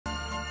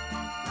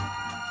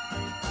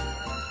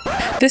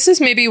This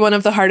is maybe one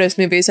of the hardest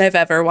movies I've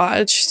ever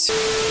watched.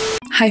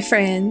 Hi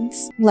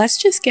friends,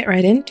 let's just get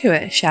right into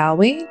it, shall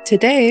we?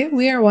 Today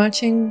we are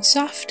watching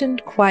Soft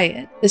and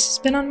Quiet. This has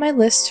been on my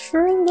list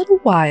for a little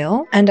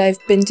while, and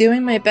I've been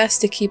doing my best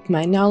to keep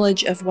my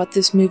knowledge of what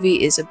this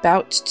movie is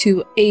about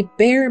to a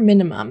bare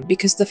minimum,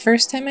 because the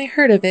first time I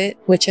heard of it,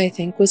 which I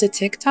think was a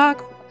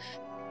TikTok,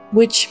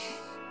 which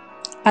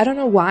I don't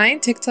know why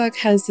TikTok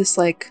has this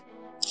like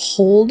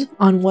hold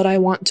on what I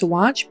want to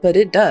watch, but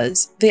it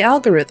does. The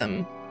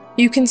algorithm.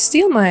 You can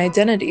steal my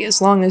identity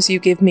as long as you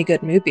give me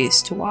good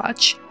movies to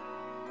watch.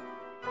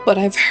 But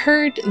I've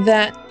heard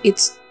that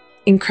it's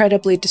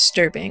incredibly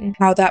disturbing.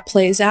 How that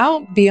plays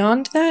out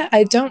beyond that,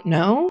 I don't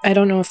know. I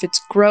don't know if it's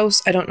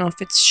gross. I don't know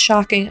if it's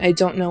shocking. I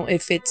don't know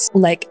if it's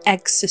like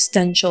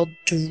existential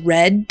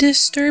dread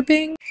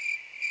disturbing.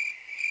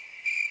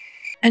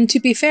 And to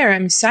be fair,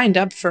 I'm signed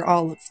up for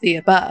all of the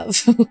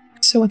above.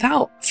 So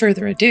without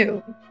further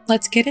ado,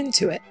 let's get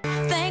into it.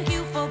 Thank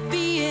you for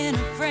being a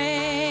friend.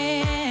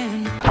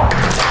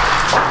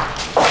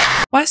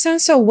 Why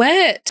sound so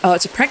wet? Oh,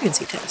 it's a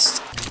pregnancy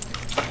test.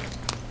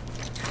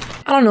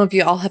 I don't know if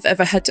you all have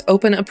ever had to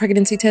open a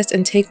pregnancy test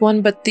and take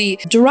one, but the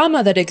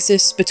drama that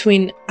exists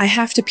between I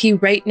have to pee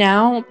right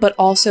now, but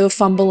also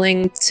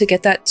fumbling to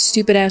get that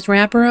stupid ass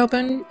wrapper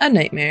open, a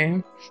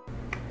nightmare.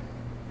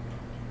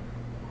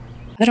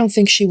 I don't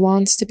think she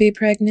wants to be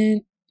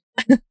pregnant.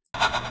 That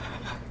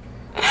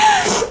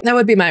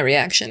would be my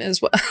reaction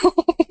as well.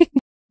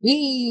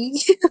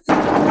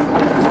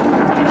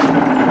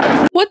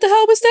 What the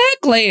hell was that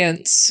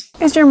glance?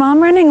 Is your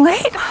mom running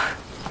late?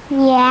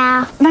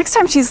 Yeah. Next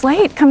time she's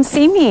late, come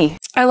see me.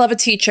 I love a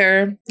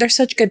teacher. They're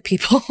such good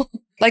people.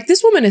 Like,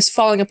 this woman is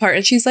falling apart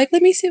and she's like,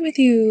 let me sit with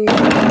you.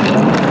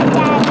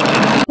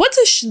 Dad. What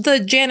does the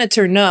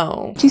janitor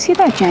know? Do you see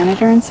that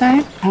janitor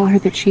inside? Tell her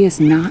that she is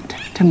not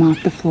to mop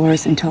the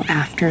floors until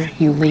after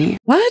you leave.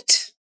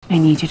 What? I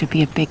need you to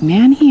be a big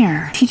man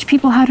here. Teach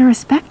people how to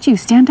respect you.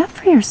 Stand up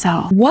for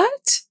yourself.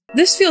 What?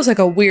 This feels like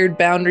a weird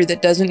boundary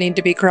that doesn't need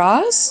to be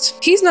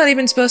crossed. He's not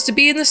even supposed to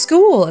be in the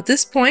school at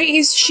this point.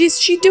 She's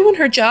doing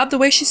her job the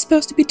way she's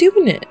supposed to be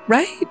doing it,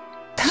 right?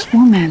 That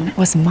woman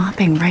was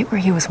mopping right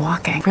where he was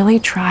walking. Really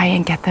try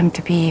and get them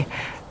to be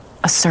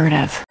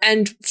assertive.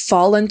 And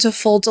fall into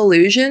full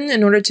delusion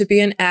in order to be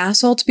an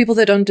asshole to people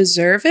that don't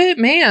deserve it?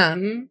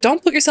 Ma'am,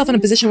 don't put yourself in a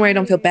position where I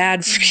don't feel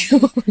bad for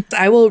you.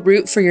 I will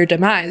root for your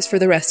demise for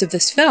the rest of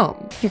this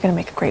film. You're gonna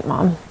make a great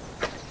mom.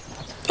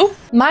 Oh,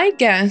 my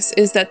guess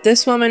is that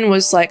this woman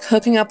was like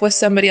hooking up with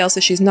somebody else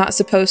that she's not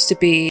supposed to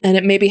be, and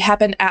it maybe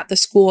happened at the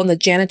school and the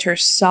janitor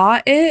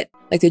saw it.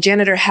 Like the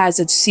janitor has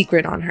a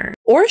secret on her.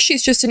 Or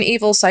she's just an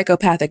evil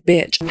psychopathic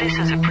bitch. This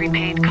is a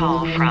prepaid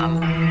call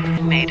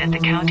from made at the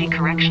county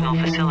correctional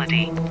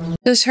facility.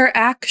 Does her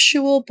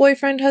actual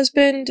boyfriend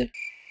husband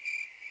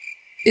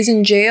is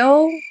in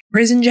jail?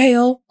 Prison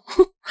jail?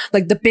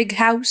 Like the big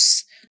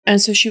house?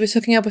 And so she was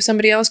hooking up with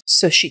somebody else,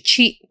 so she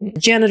cheated. The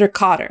janitor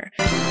caught her.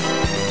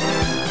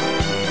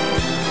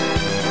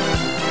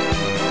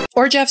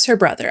 Or Jeff's her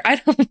brother. I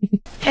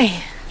don't.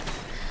 Hey,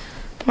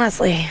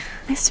 Leslie.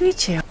 Nice to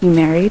meet you. You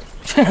married?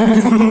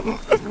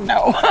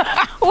 No.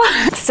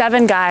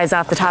 7 guys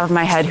off the top of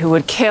my head who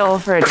would kill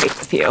for a date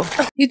with you.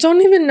 You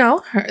don't even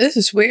know her. This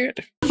is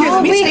weird. Here,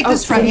 let me take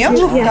this from you.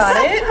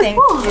 Got it. Thank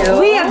you.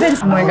 We have been.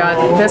 Oh my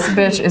god, this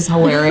bitch is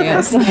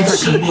hilarious.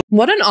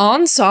 What an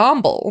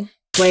ensemble.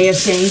 Way of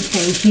saying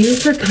thank you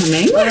for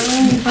coming.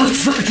 Oh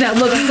fuck, that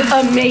looks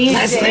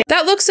amazing.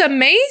 That looks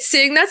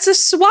amazing. That's a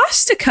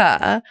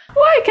swastika.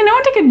 Why? Can no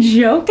one take a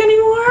joke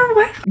anymore?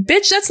 What?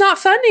 Bitch, that's not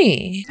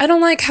funny. I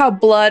don't like how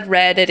blood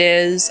red it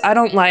is. I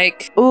don't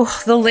like,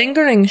 the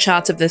lingering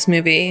shots of this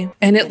movie.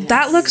 And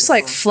that looks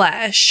like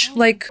flesh.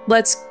 Like,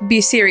 let's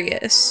be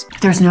serious.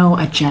 There's no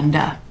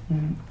agenda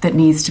that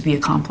needs to be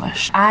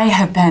accomplished. I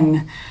have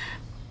been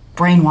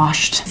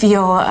brainwashed.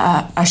 Feel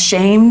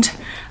ashamed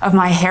of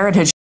my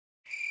heritage.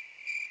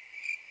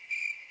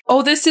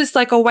 Oh, this is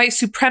like a white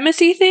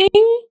supremacy thing?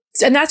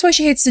 And that's why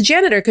she hates the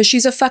janitor, because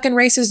she's a fucking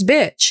racist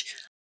bitch.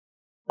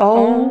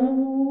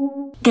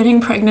 Oh. Getting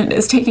pregnant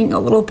is taking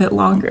a little bit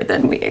longer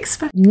than we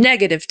expect.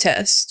 Negative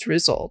test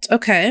result.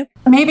 Okay.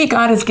 Maybe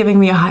God is giving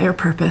me a higher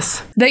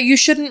purpose. That you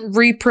shouldn't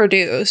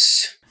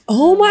reproduce.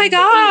 Oh my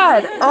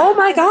God. Oh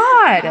my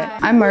God.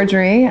 I'm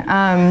Marjorie.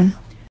 I'm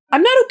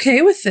not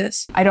okay with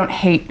this. I don't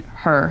hate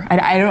her.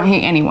 I don't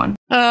hate anyone.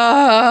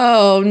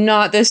 Oh,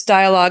 not this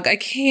dialogue. I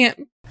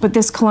can't. But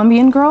this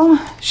Colombian girl,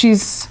 she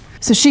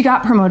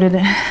got promoted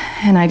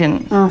and I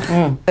didn't.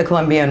 The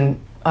Colombian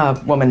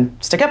woman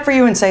stick up for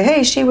you and say,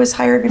 hey, she was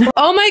hired before.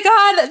 Oh my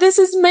God, this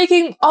is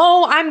making,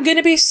 I'm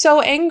gonna be so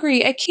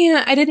angry.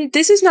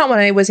 This is not what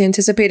I was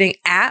anticipating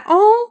at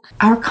all.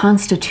 Our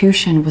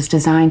Constitution was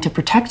designed to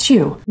protect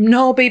you.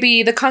 No,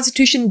 baby, the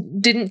Constitution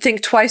didn't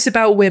think twice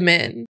about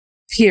women,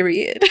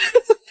 period.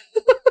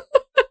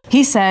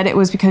 He said it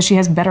was because she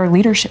has better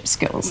leadership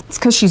skills. It's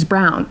because she's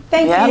brown.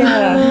 Thank you.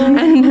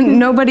 And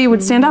nobody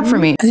would stand up for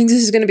me. I think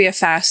this is going to be a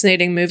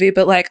fascinating movie,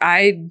 but like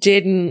I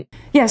didn't.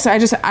 Yeah, so I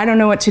don't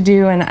know what to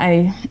do and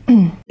I...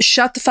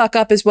 Shut the fuck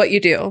up is what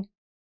you do.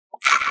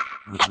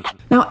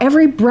 Now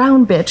every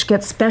brown bitch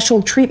gets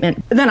special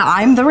treatment. Then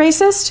I'm the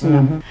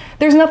racist?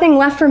 There's nothing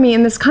left for me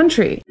in this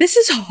country. This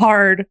is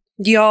hard,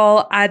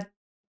 y'all.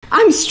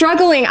 I'm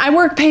struggling. I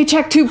work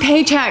paycheck to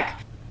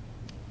paycheck.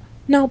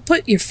 No,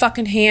 put your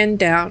fucking hand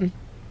down.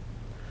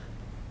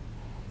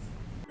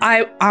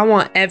 I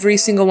want every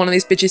single one of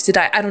these bitches to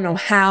die. I don't know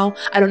how.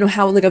 I don't know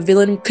how like a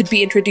villain could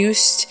be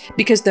introduced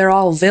because they're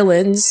all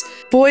villains.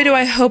 Boy, do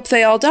I hope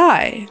they all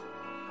die.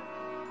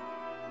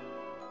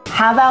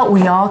 How about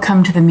we all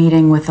come to the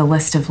meeting with a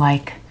list of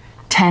like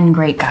 10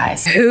 great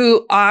guys?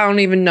 Who? I don't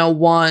even know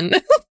one.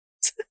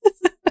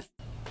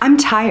 I'm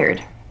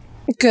tired.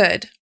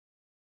 Good.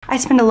 I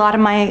spend a lot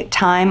of my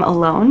time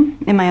alone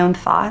in my own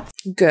thoughts.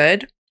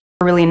 Good.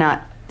 We're really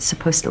not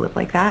supposed to live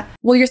like that.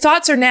 Well, your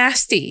thoughts are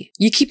nasty.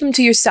 You keep them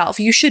to yourself.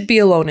 You should be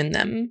alone in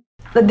them.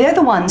 But they're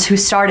the ones who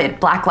started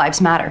Black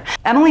Lives Matter.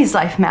 Emily's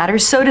life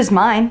matters, so does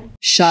mine.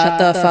 Shut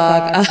the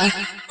fuck up.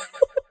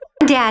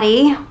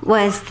 Daddy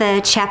was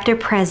the chapter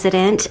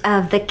president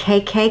of the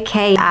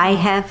KKK. I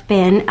have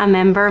been a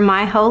member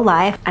my whole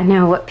life. I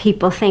know what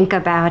people think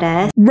about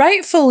us.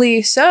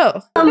 Rightfully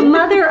so. A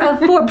mother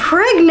of 4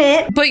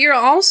 pregnant. But you're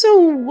also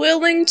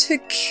willing to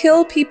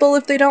kill people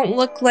if they don't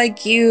look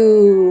like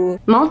you.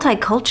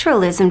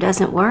 Multiculturalism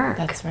doesn't work.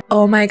 That's right.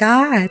 Oh my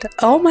god.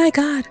 Oh my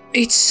god.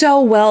 It's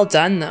so well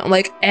done though.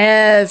 Like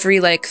every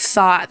like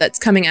thought that's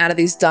coming out of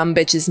these dumb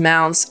bitches'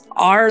 mouths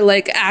are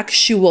like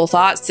actual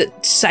thoughts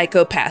that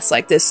psychopaths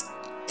like this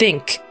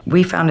think.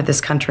 We founded this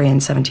country in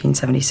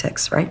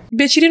 1776, right?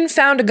 Bitch, you didn't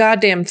found a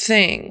goddamn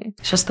thing.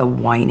 It's just the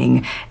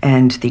whining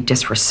and the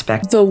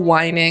disrespect. The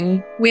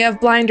whining. We have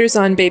blinders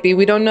on, baby.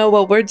 We don't know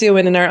what we're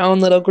doing in our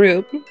own little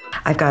group.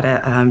 I've got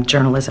a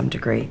journalism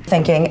degree.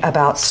 Thinking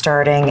about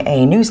starting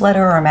a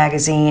newsletter or a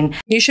magazine.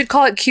 You should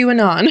call it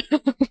QAnon.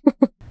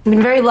 I've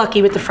been very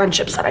lucky with the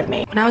friendships that I've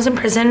made. When I was in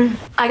prison,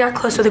 I got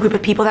close with a group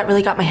of people that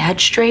really got my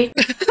head straight.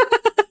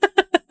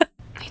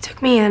 They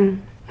took me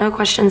in. No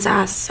questions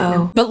asked,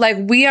 so. But like,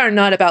 we are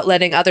not about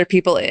letting other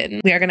people in.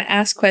 We are going to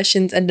ask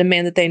questions and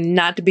demand that they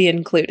not be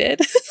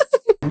included.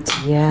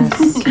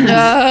 Yes.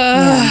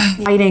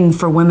 Fighting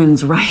for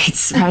women's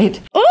rights, right?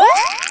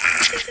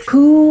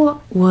 Who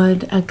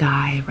would a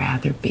guy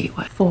rather be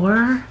with?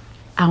 For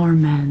our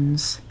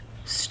men's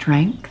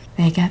strength,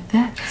 they get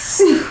this.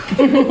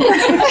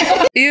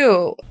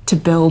 Ew. To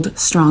build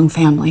strong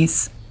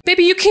families.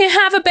 Baby, you can't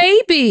have a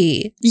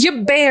baby.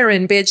 You're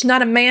barren, bitch.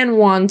 Not a man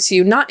wants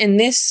you. Not in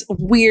this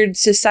weird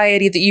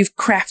society that you've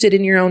crafted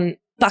in your own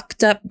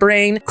fucked up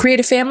brain. Create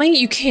a family?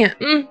 You can't.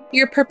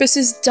 Your purpose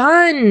is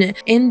done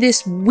in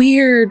this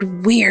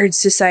weird, weird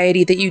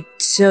society that you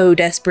so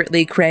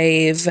desperately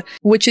crave.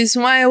 Which is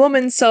why a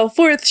woman's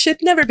self-worth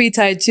should never be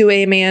tied to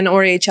a man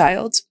or a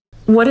child.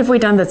 What have we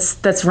done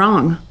that's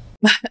wrong?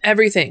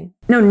 Everything.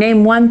 No,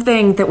 name one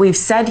thing that we've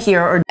said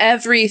here or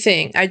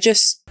everything.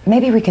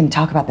 Maybe we can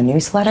talk about the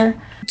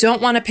newsletter.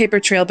 Don't want a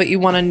paper trail, but you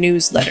want a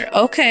newsletter.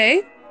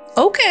 Okay.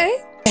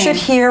 Okay. You should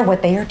hear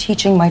what they are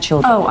teaching my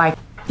children.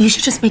 You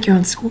should just make your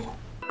own school.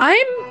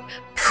 I'm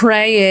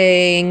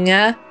praying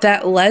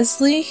that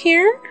Leslie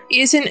here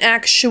isn't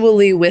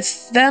actually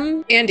with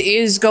them and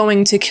is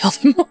going to kill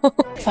them all.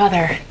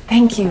 Father,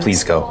 thank you.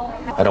 Please go.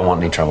 I don't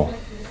want any trouble.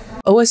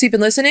 Oh, has he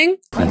been listening?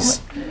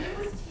 Please.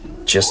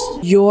 Just.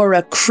 You're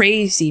a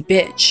crazy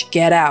bitch.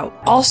 Get out.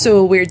 Also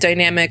a weird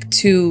dynamic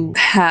to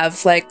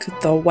have like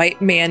the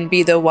white man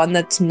be the one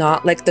that's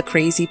not like the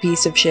crazy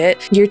piece of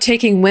shit. You're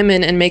taking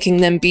women and making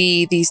them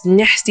be these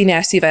nasty,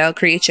 nasty, vile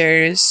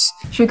creatures.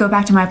 Should we go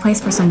back to my place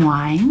for some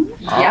wine?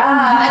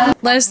 Yeah.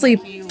 Leslie,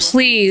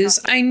 please.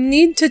 I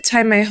need to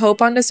tie my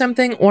hope onto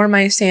something or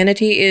my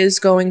sanity is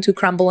going to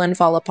crumble and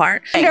fall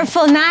apart.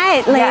 Wonderful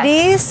night,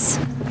 ladies.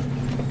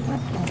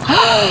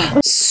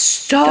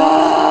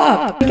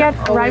 Stop! Can I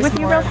get a ride with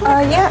you real quick?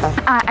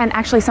 Yeah. And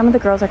actually, some of the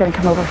girls are going to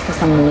come over for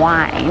some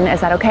wine.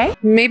 Is that okay?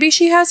 Maybe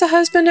she has a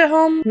husband at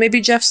home.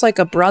 Maybe Jeff's like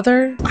a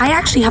brother. I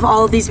actually have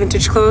all of these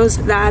vintage clothes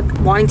that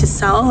I'm wanting to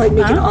sell, like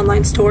make an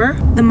online store.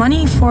 The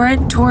money for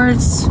it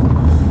towards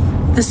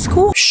the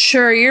school.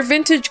 Sure, your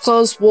vintage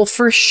clothes will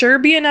for sure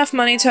be enough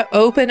money to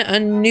open a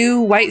new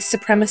white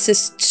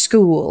supremacist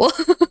school.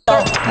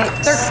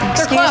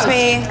 Excuse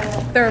me.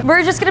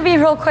 We're just gonna be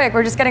real quick.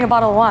 We're just getting a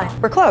bottle of wine.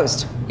 We're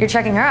closed. You're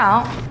checking her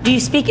out. Do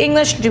you speak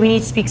English or do we need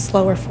to speak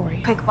slower for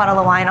you? Quick bottle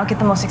of wine. I'll get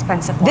the most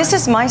expensive one. This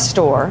is my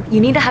store. You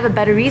need to have a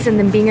better reason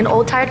than being an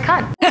old tired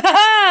cunt.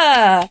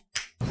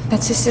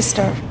 That's his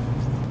sister.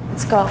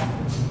 Let's go.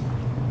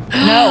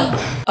 No.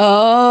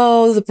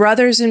 Oh, the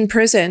brother's in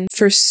prison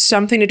for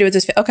something to do with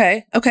this.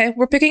 Okay,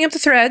 we're picking up the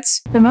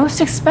threads. The most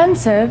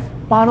expensive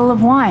bottle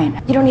of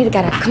wine. You don't need to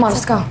get it. Come on,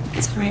 let's go.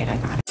 It's all right, I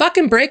got it.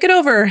 Fucking break it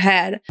over her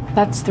head.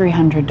 That's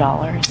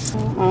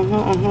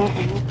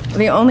 $300.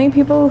 The only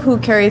people who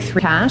carry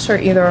cash are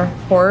either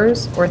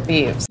whores or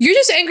thieves. You're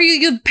just angry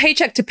you live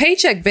paycheck to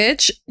paycheck,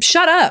 bitch.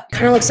 Shut up.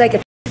 Kind of looks like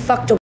a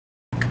fucked up.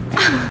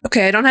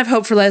 Okay, I don't have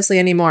hope for Leslie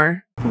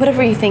anymore.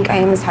 Whatever you think I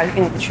am is how you're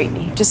gonna treat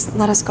me. Just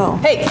let us go.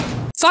 Hey!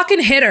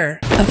 Fucking hit her.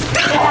 Don't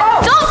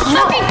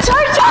fucking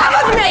charge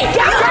off of me!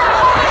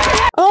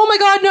 Oh my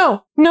God,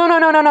 no. No, no,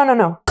 no, no, no, no,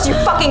 no. You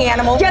fucking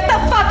animal. Get the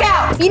fuck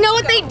out. You know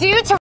what they do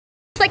to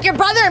like your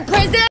brother in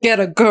prison? Get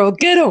a girl,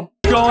 get him.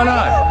 What's going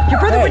on? Your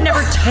brother would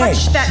never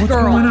touch that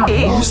girl.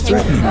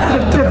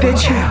 The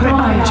bitch who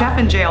put Jeff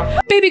in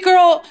jail. Baby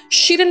girl,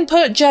 she didn't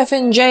put Jeff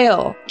in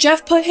jail.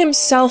 Jeff put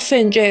himself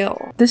in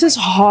jail. This is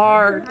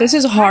hard. This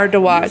is hard to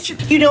watch.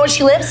 You know where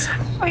she lives?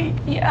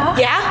 Yeah.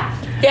 Yeah?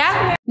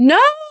 Yeah?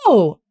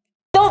 No.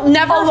 They'll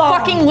never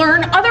fucking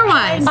learn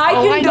otherwise. I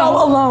can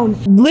go alone.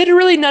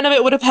 Literally none of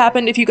it would have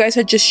happened if you guys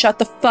had just shut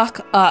the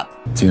fuck up.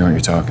 Do you know what you're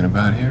talking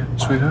about here,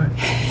 sweetheart?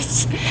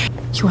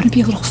 You want to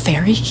be a little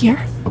fairy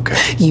here?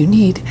 Okay. You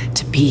need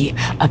to be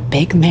a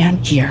big man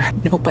here.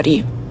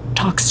 Nobody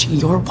talks to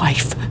your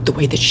wife the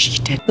way that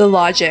she did. The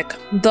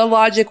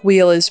logic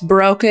wheel is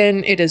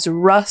broken. It is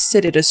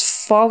rusted. It is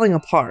falling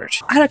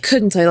apart. I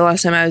couldn't tell you the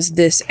last time I was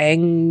this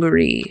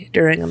angry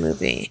during a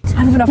movie.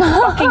 I live in a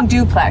fucking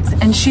duplex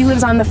and she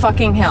lives on the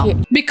fucking hill.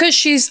 Because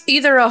she's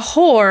either a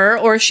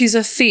whore or she's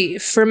a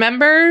thief,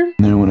 remember? And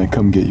then when I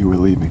come get you, we're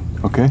leaving,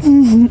 okay?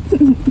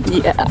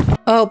 Yeah.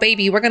 Oh,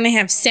 baby, we're gonna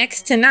have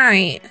sex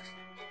tonight.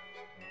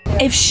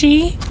 If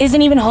she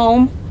isn't even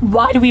home,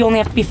 why do we only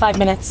have to be 5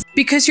 minutes?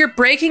 Because you're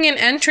breaking and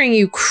entering,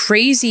 you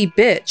crazy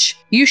bitch.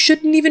 You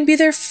shouldn't even be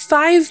there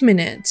 5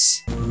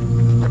 minutes.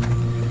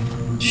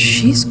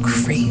 She's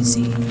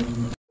crazy.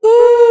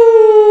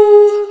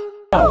 Ooh.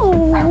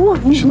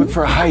 You should look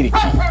for a hiding key.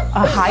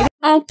 A hiding?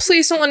 Oh,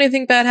 please don't let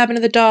anything bad happen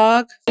to the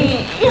dog.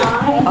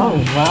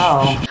 Oh,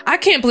 wow. I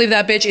can't believe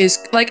that bitch is,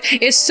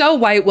 like, is so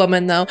white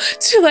woman, though.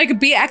 To, like,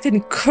 be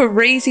acting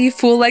crazy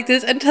fool like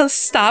this and to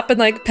stop and,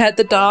 like, pet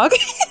the dog.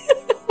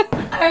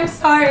 I'm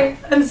sorry.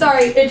 I'm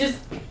sorry. It just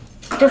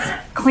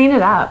clean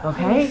it up,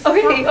 okay?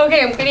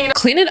 Okay, I'm cleaning it up.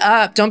 Clean it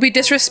up. Don't be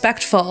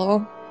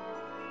disrespectful.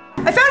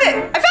 I found it!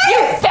 I found it!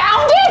 You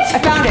found it? I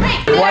found it!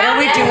 What are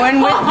we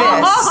doing with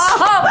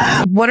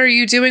this? What are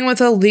you doing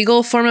with a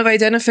legal form of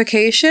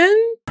identification?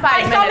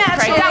 5 minutes,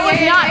 right? That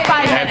was not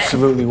 5 minutes.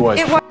 Absolutely was.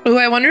 Ooh,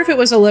 I wonder if it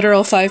was a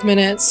literal 5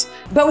 minutes.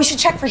 But we should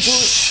check for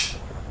jewelry.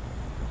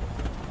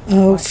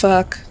 Oh,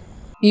 fuck.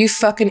 You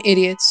fucking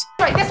idiots.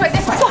 Right, this way,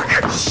 this way.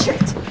 Fuck! Shit!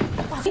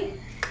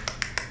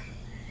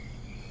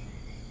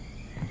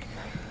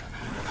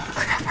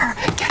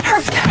 Get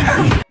her.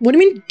 What do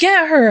you mean,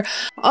 get her?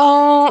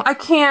 Oh, I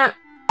can't.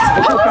 No,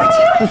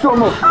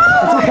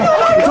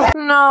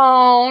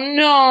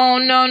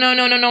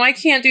 I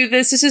can't do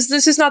this. This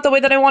is not the way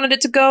that I wanted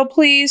it to go.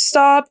 Please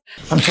stop.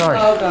 I'm sorry.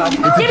 Oh, God.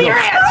 Give me your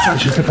hands.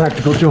 It's just a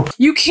practical joke.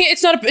 You can't,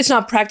 it's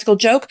not a practical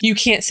joke. You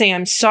can't say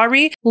I'm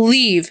sorry.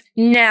 Leave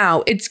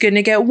now. It's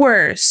gonna get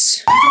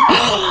worse.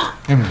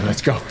 Emily,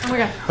 let's go. Oh my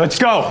God. Let's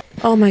go.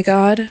 Oh my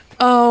God.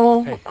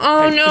 Oh,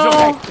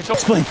 no. It's okay.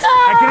 Explain.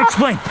 I can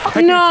explain.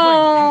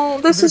 No,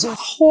 this is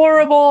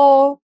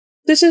horrible.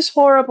 This is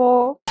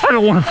horrible. I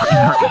don't want to fucking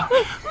hurt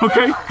you.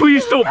 Okay?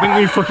 Please don't make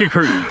me fucking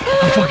hurt you.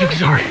 I'm fucking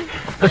sorry.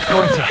 Let's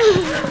go inside.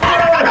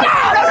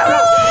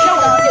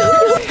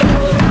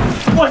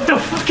 No. What the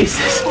fuck is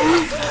this?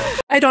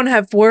 I don't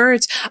have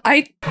words.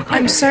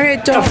 I'm sorry, I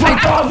don't.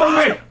 Fuck off of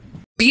me!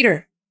 Beat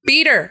her.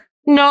 Beat her.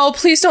 No,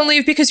 please don't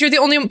leave because you're the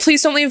only one.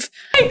 Please don't leave.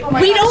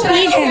 We don't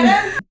need him.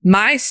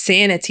 My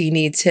sanity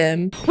needs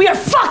him. We are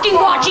fucking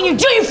watching you.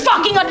 Do you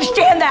fucking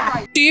understand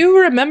that? Do you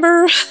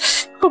remember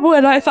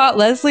what I thought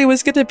Leslie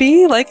was going to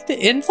be? Like the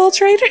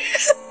infiltrator?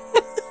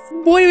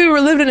 Boy, we were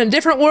living in a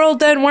different world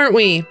then, weren't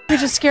we? You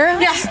just scare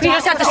him? Yes, you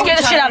just have to scare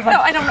the shit out of him. No,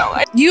 I don't know.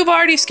 You've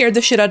already scared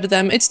the shit out of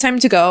them. It's time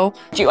to go.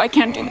 I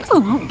can't do this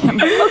alone, Kim.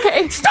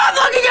 Okay. Stop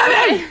looking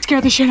at me!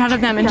 Scare the shit out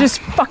of them and just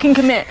fucking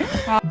commit.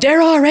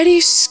 They're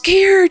already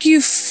scared,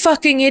 you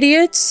fucking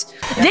idiots.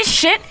 This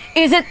shit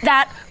isn't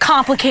that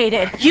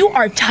complicated. You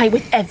are tight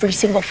with every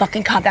single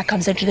fucking cop that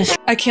comes into this.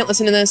 I can't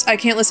listen to this. I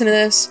can't listen to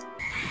this.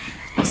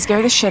 We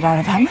scare the shit out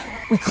of them.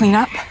 We clean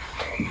up.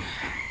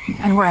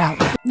 And we're out.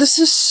 This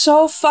is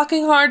so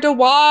fucking hard to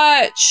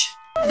watch.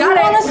 You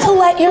want us to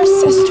let your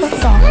sister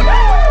go?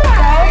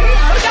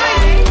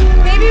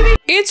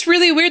 It's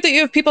really weird that you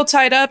have people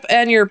tied up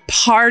and you're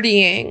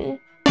partying.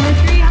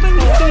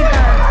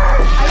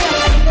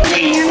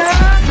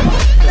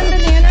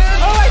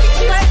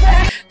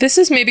 This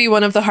is maybe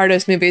one of the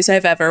hardest movies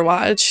I've ever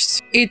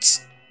watched.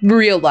 It's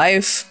real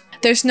life.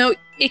 There's no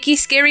icky,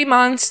 scary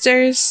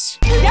monsters.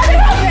 There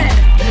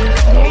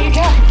you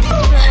go.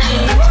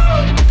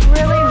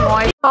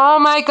 Oh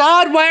my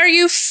God, why are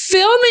you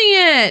filming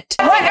it?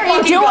 What are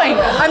you doing?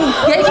 I'm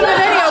taking a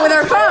video with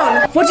our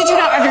phone. What did you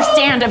not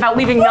understand about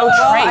leaving no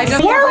trace?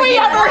 Were we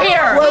ever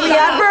here? Were we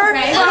ever?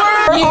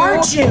 Were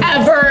you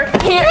ever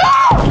here?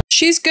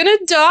 She's gonna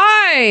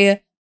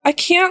die. I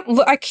can't.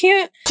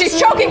 She's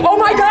choking. Oh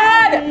my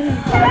God. Oh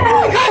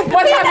my God.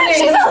 What's happening?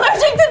 She's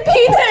allergic to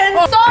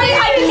peanuts. Sorry,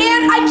 I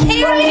can't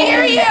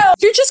hear you.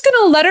 You're just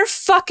gonna let her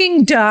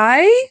fucking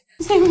die?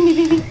 Stay with me,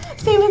 baby.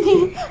 Stay with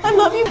me. I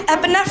love you.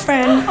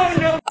 Epinephrine. Oh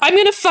no. I'm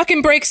gonna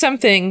fucking break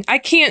something. I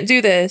can't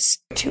do this.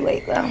 Too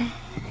late though.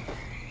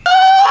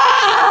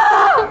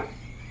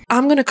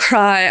 I'm gonna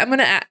cry.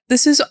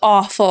 This is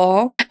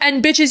awful.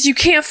 And bitches, you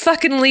can't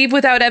fucking leave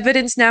without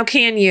evidence now,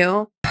 can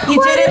you?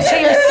 You did it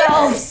to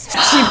yourselves.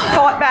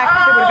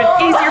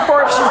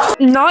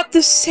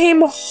 The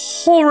same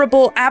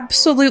horrible,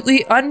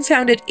 absolutely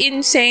unfounded,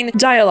 insane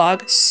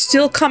dialogue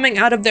still coming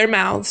out of their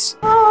mouths.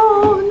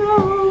 Oh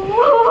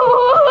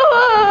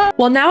no.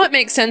 Well, now it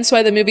makes sense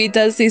why the movie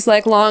does these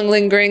like long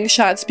lingering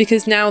shots,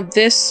 because now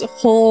this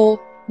whole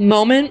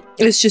moment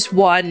is just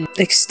one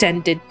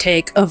extended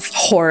take of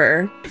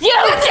horror. You did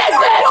it!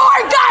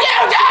 Lord God,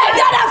 you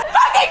did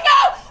fucking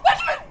know! When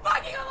you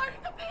fucking alerted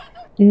the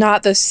man!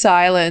 Not the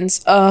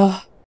silence.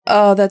 Oh,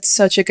 that's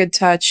such a good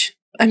touch.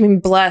 I mean,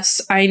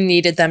 bless, I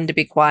needed them to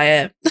be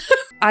quiet.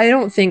 I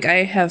don't think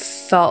I have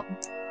felt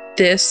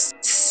this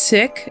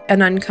sick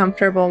and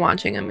uncomfortable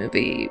watching a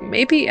movie,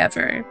 maybe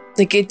ever.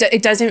 Like,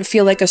 it doesn't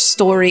feel like a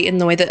story in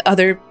the way that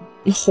other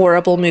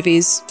horrible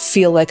movies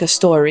feel like a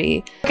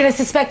story. We're gonna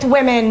suspect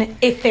women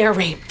if they're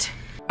raped.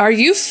 Are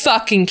you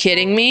fucking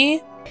kidding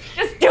me?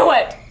 Just do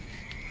it!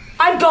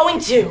 I'm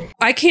going to!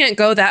 I can't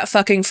go that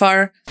fucking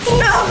far.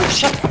 No!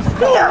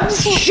 No!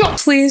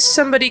 Please,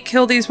 somebody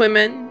kill these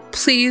women.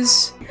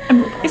 Please.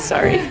 I'm really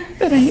sorry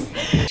that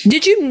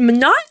Did you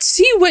not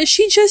see what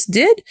she just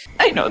did?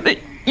 I know that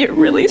you're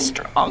really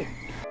strong.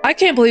 I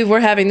can't believe we're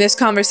having this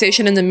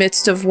conversation in the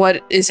midst of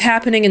what is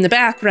happening in the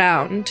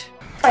background.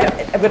 I'm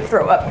gonna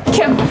throw up.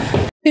 Kim!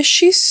 Is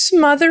she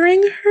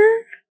smothering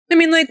her? I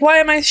mean, like, why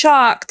am I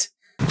shocked?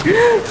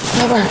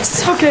 That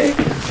works. Okay.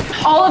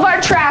 All of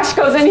our trash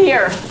goes in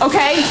here,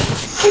 okay?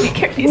 Take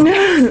care of these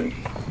things.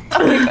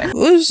 Okay,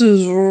 this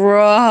is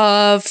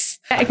rough.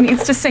 Bag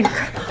needs to sink,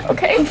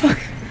 okay?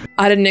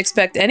 I didn't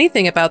expect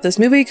anything about this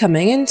movie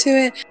coming into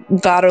it.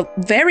 Got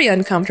very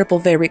uncomfortable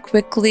very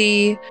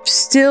quickly.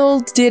 Still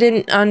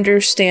didn't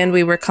understand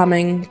we were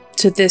coming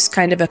to this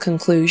kind of a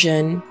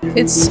conclusion.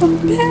 It's so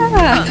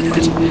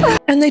bad.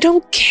 And they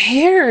don't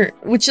care,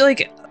 which,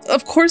 like,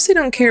 of course they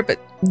don't care, but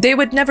they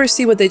would never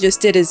see what they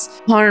just did as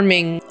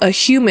harming a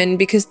human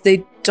because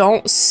they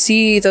don't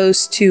see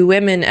those two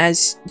women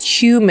as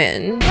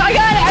human. I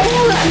got it!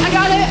 I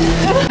got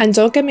it! And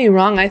don't get me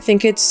wrong, I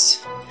think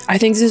this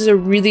is a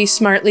really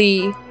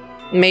smartly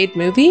made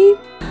movie.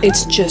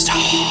 It's just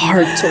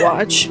hard to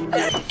watch.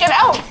 Get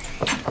out!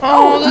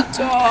 Oh, the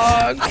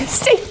dog.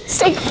 Stay.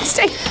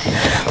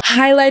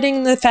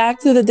 Highlighting the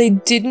fact that they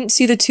didn't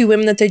see the two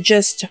women that they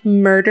just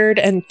murdered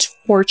and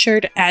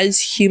tortured as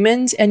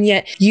humans, and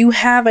yet you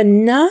have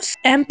enough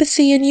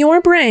empathy in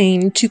your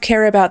brain to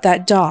care about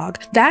that dog.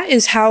 That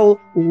is how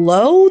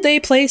low they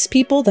place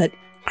people that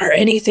are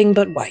anything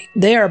but white.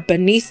 They are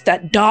beneath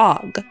that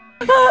dog.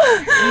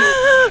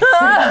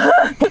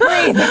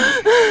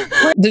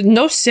 Breathe.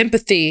 No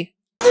sympathy.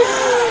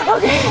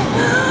 Okay.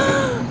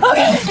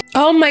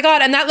 Oh my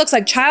god, and that looks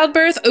like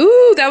childbirth.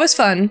 Ooh, that was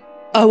fun.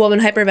 A woman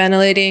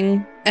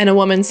hyperventilating and a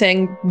woman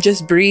saying,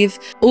 just breathe.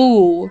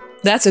 Ooh,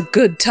 that's a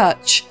good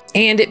touch.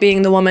 And it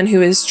being the woman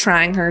who is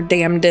trying her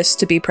damnedest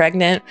to be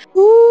pregnant.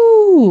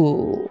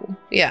 Ooh,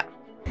 yeah.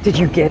 Did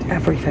you get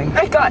everything?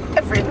 I got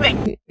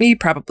everything. You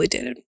probably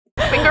did.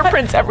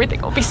 Fingerprints,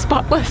 everything will be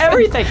spotless.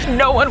 Everything.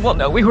 No one will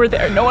know we were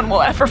there. No one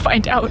will ever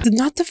find out.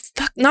 Not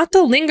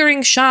the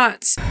lingering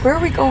shots. Where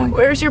are we going?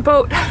 Where's your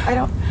boat?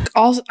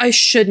 I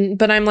shouldn't,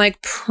 but I'm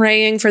like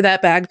praying for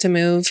that bag to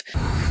move.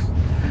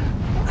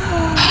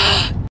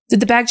 Did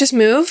the bag just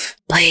move?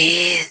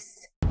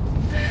 Please.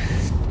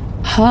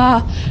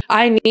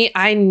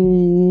 I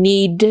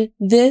need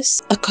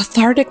this. A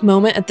cathartic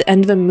moment at the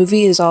end of a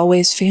movie is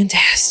always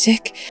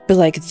fantastic, but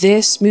like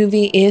this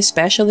movie,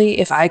 especially,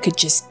 if I could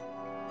just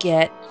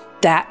get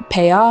that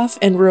payoff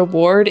and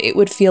reward, it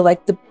would feel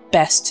like the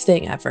best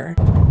thing ever.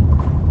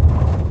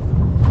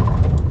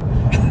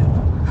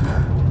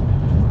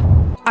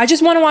 I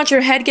just want to watch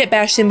your head get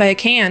bashed in by a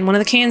can, one of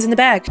the cans in the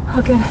bag.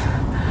 I'll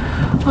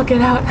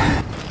get out.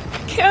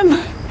 Kim!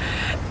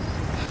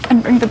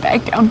 And bring the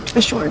bag down to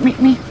the shore.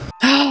 Meet me.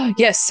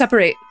 Yes,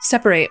 separate.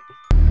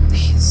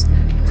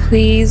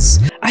 Please.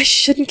 I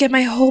shouldn't get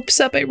my hopes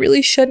up. I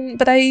really shouldn't,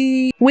 but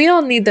we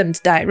all need them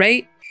to die,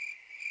 right?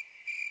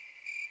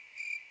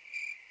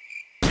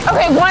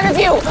 Okay, one of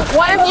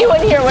you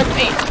in here with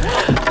me.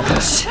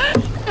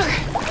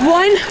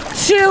 1,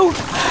 2,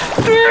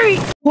 3.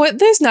 What?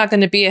 There's not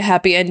going to be a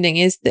happy ending,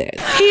 is there?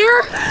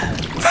 Here?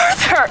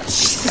 Further.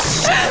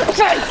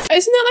 Okay.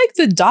 Isn't that like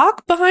the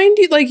dock behind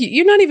you? Like,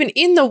 you're not even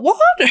in the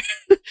water.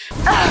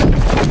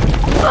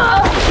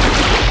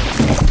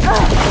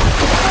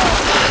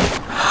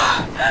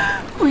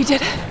 We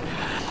did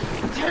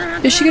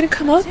it. Is she going to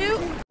come up?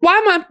 Why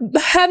am I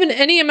having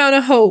any amount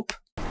of hope?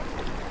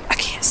 I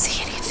can't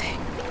see anything.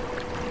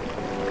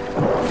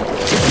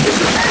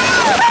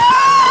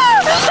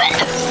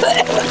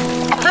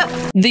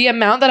 The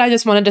amount that I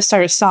just wanted to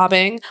start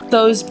sobbing,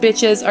 those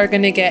bitches are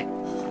gonna get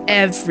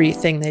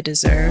everything they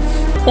deserve.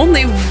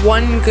 Only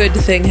one good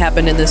thing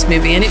happened in this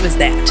movie, and it was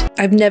that.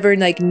 I've never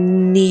like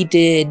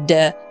needed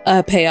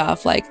a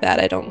payoff like that,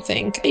 I don't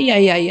think.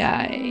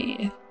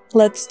 Yay.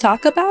 Let's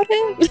talk about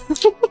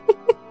it.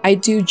 I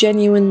do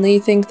genuinely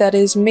think that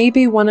is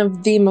maybe one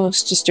of the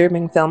most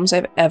disturbing films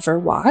I've ever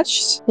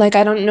watched. Like,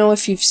 I don't know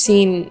if you've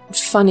seen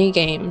Funny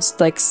Games,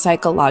 like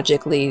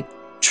psychologically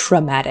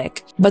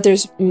traumatic. But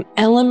there's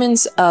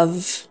elements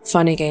of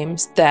funny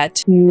games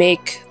that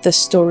make the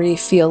story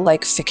feel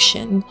like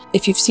fiction.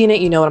 If you've seen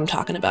it, you know what I'm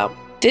talking about.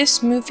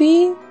 This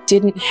movie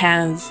didn't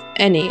have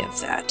any of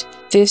that.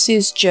 This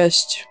is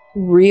just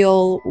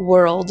real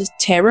world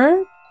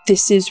terror.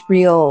 This is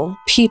real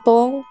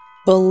people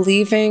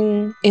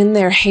believing in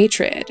their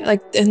hatred.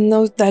 Like, and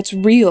that's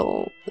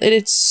real.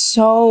 It's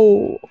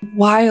so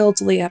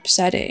wildly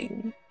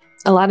upsetting.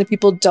 A lot of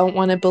people don't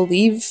want to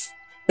believe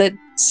that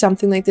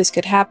something like this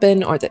could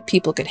happen or that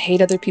people could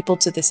hate other people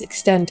to this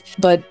extent,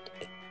 but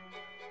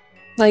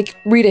like,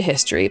 read a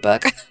history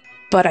book.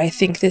 But I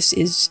think this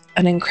is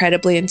an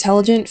incredibly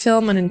intelligent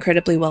film, an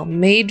incredibly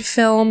well-made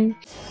film.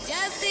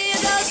 Just